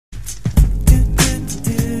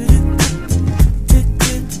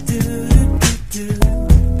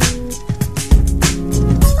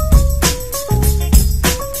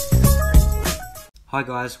Hi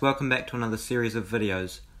guys, welcome back to another series of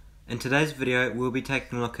videos. In today's video we'll be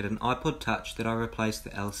taking a look at an iPod Touch that I replaced the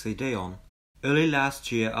LCD on. Early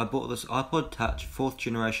last year I bought this iPod Touch 4th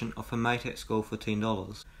generation off a mate at school for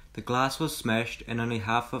 $10. The glass was smashed and only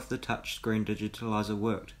half of the touch screen digitalizer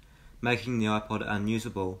worked, making the iPod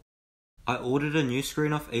unusable. I ordered a new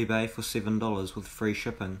screen off eBay for $7 with free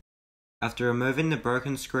shipping. After removing the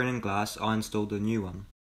broken screen and glass, I installed a new one.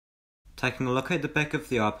 Taking a look at the back of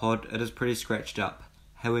the iPod, it is pretty scratched up.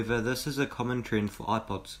 However, this is a common trend for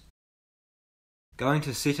iPods. Going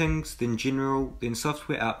to Settings, then General, then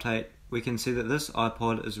Software Update, we can see that this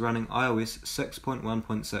iPod is running iOS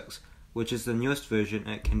 6.1.6, which is the newest version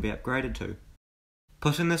it can be upgraded to.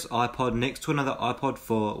 Putting this iPod next to another iPod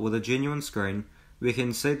 4 with a genuine screen, we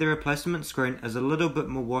can see the replacement screen is a little bit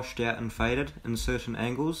more washed out and faded in certain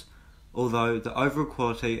angles, although the overall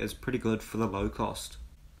quality is pretty good for the low cost.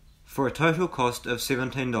 For a total cost of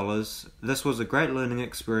 $17, this was a great learning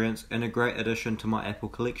experience and a great addition to my Apple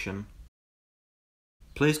collection.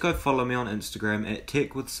 Please go follow me on Instagram at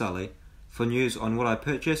TechWithSully for news on what I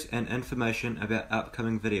purchase and information about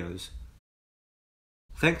upcoming videos.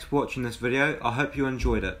 Thanks for watching this video, I hope you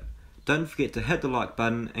enjoyed it. Don't forget to hit the like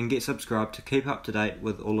button and get subscribed to keep up to date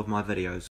with all of my videos.